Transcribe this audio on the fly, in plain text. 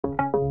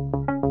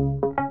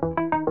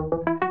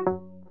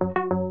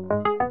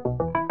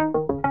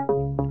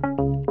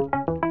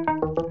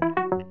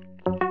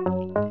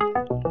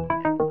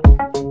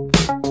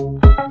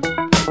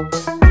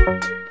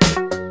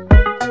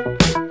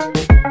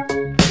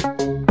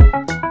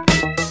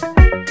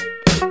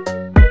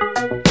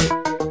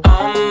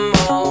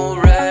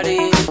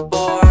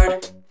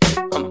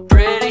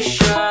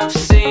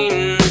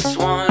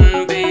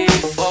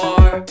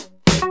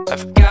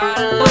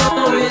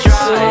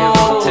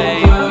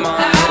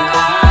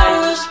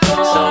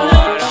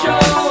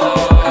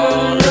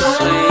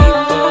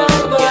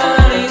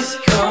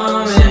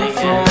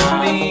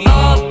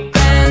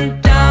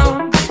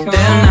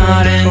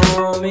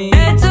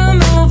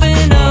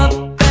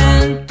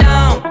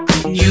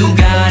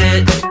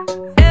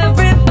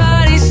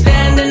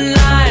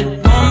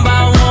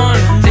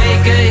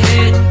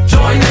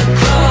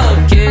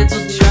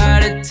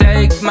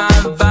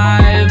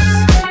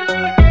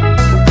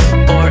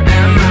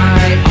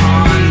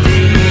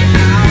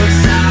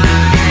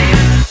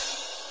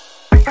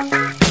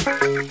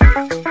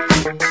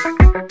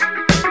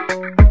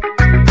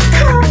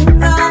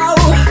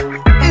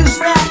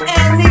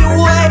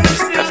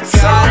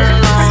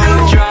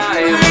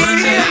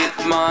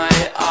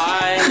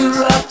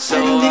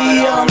interrupting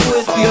me on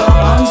with your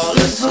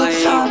uncivil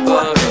tongue.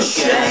 What a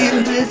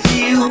shame if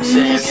you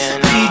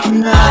misspeak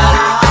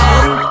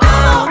now.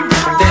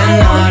 They're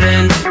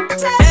nodding,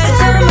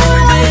 heads are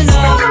moving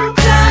up,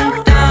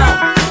 down, down.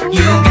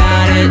 You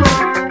got it.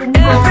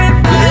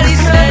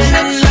 Everybody's saying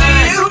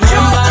like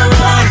one by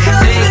one,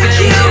 take a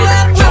hit,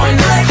 join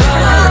the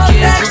club,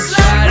 kids will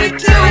try to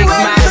take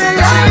my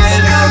vibe.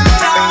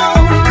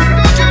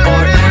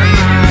 Or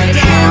am I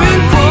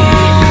hearing for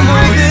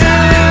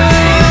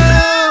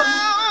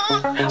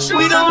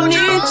we don't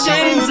need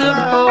chains of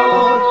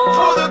gold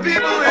for the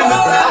people in the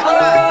back.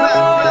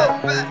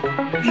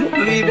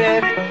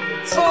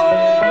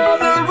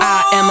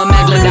 I am a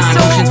megalodon,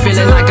 oceans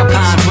feeling like a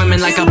pond,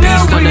 swimming like a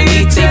beast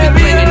underneath. They be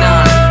clinging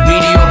on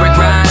meteoric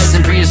rise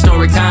in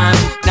prehistoric times.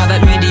 Now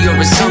that meteor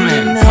is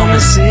coming, I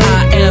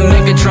am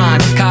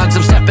Megatron, cogs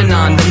I'm stepping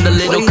on. Them the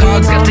little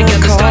cogs got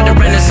together, start a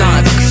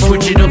renaissance.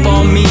 Switch it up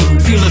on me,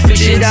 fuel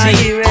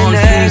efficiency. On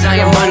fumes I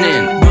am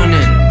running,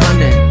 running,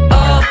 running.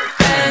 Up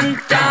and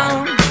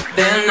down,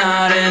 they're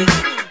nodding.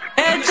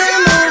 Heads are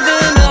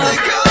moving up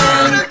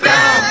and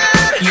down.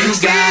 You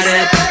got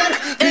it.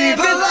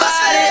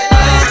 Everybody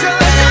up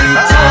and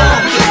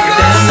down.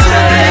 They're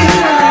nodding.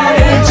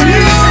 Heads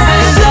are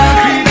moving up and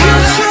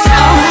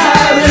down.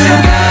 You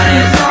got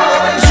it.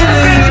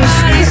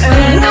 Everybody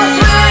stand up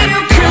like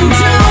you come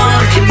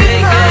down.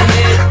 Take a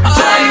hit,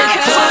 join the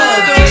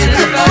club. Kids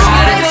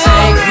about to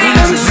take me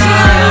to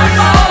sleep.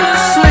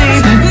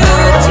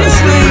 Just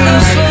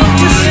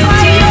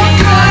like your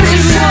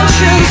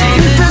condescension.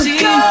 The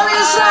girl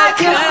is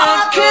like an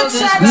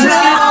architect.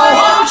 Now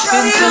I'm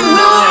just a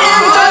new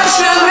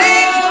invention.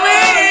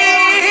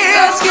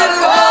 Let's get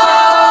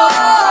low.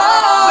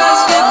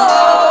 Let's get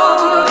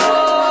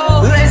low.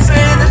 They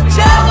say the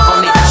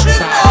devil that you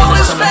know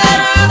is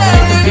better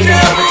than the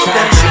devil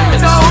that you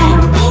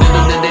don't.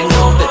 Little did they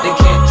know that they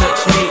can't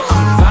touch me.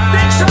 I'm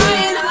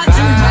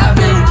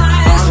vibing,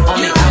 on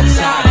the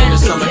outside in the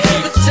summer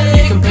heat.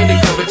 You can pay the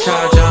cover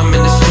charge, I'm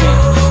in the street.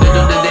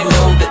 Little did they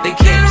know that they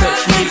can't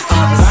touch me.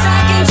 I'm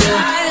vibing,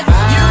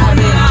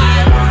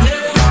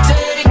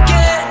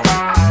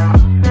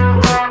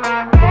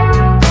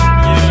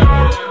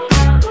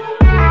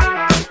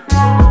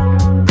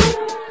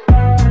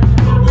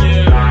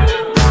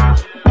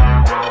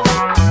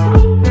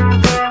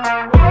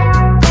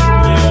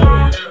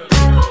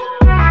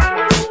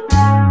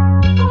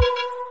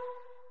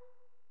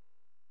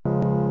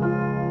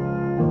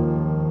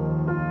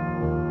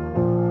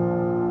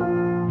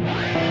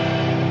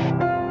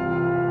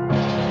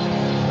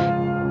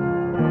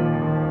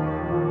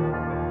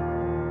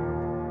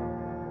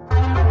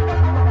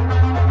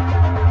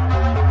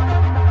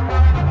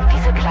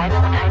 Diese kleine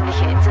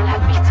unheimliche Insel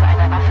hat mich zu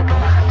einer Waffe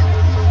gemacht.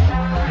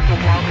 Wir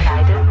glauben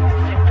beide,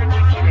 c'est une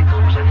petite île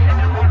étrange à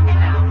faible bruit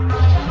là.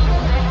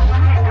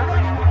 C'est un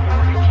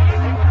instrument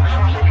utilisé pour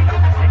changer les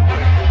noms de cette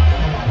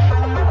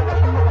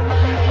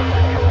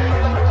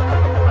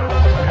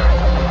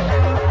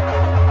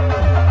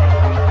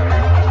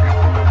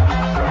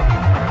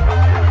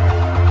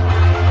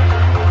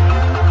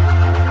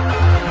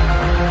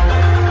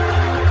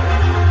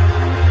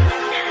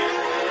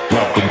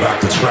Welcome back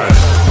to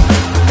trance.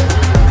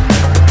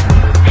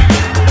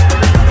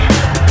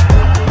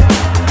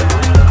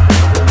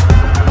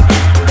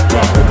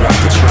 Welcome back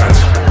to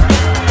trance.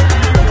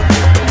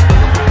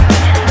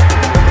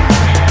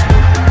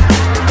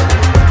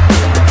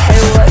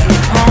 Hey, what you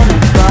on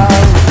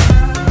about?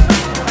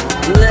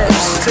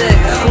 Lipstick,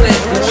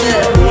 quick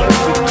lip, with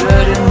a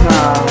dirty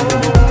mouth.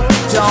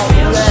 Don't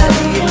let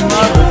your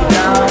mother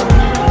down.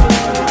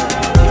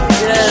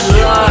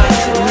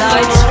 Deadlocked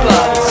night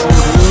spots in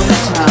Blue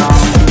Town.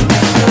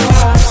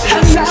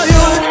 And now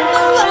you're in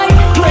the right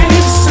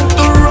place at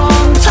the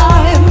wrong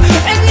time.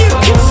 And you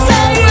can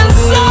say your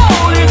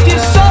soul if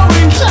you're so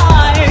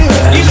inclined.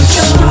 You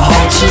just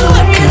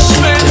perpetuate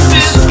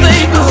expenses,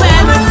 labels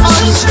and an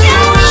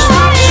unscrewed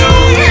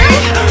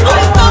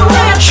with the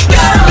rich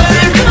girl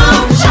that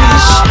comes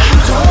out.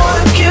 Don't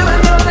wanna give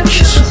another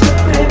kiss with the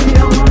baby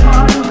on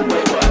my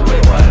mind.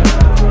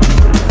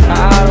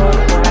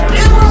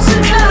 It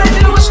wasn't kind,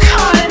 it was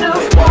kind of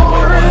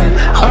boring.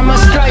 Are my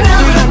stripes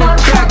 300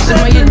 cracks and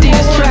my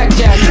ideas track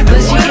jack?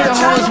 Let's hear the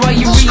hoes while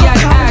you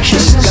react action.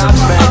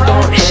 Gobsmack,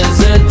 don't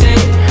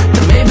hesitate.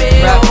 Maybe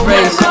Rap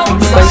race,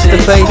 face to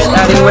face,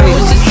 adding weight.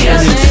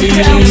 And the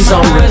CDs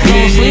on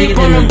repeat.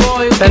 And the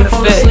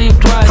benefit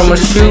from a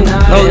shoe,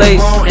 no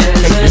lace.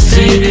 Take the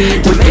CD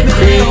with the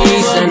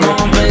crease. And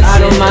I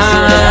don't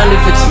mind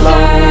if it's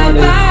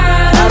lonely.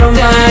 I don't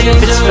mind if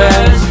it's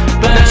fast.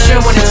 not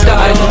sure when it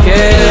started. I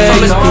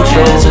get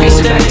control. Piece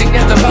it back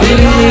together.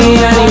 Leave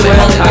me anywhere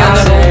I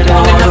said I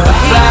wanna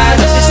fly.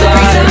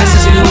 Slide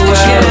into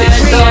where it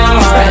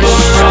starts.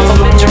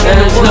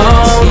 There's no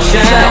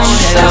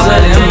chance I'll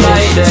let him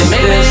bite this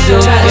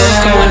still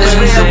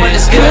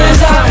gets.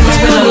 Cause I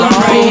feel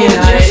alright.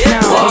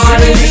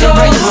 Water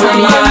souls in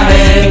my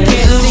head.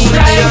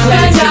 Strike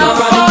back down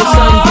for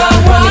one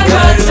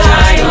more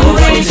time.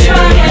 Reach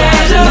my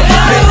hand up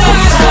and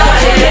I'll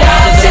take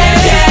it.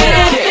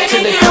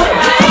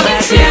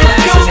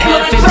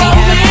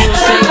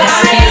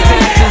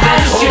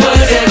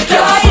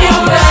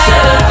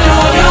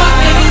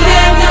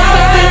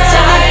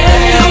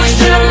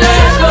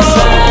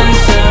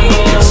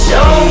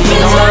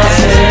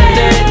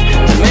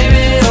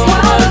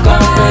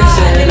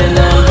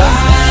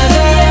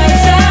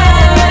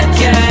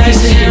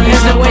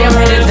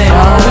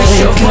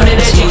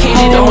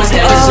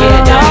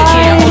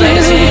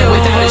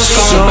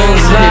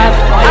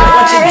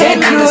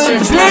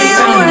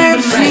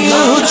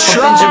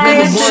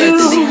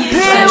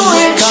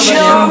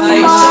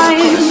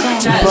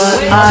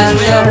 I'm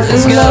full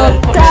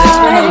of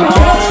doubt.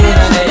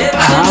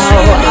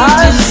 How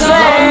I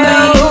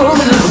failed,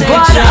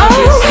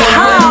 but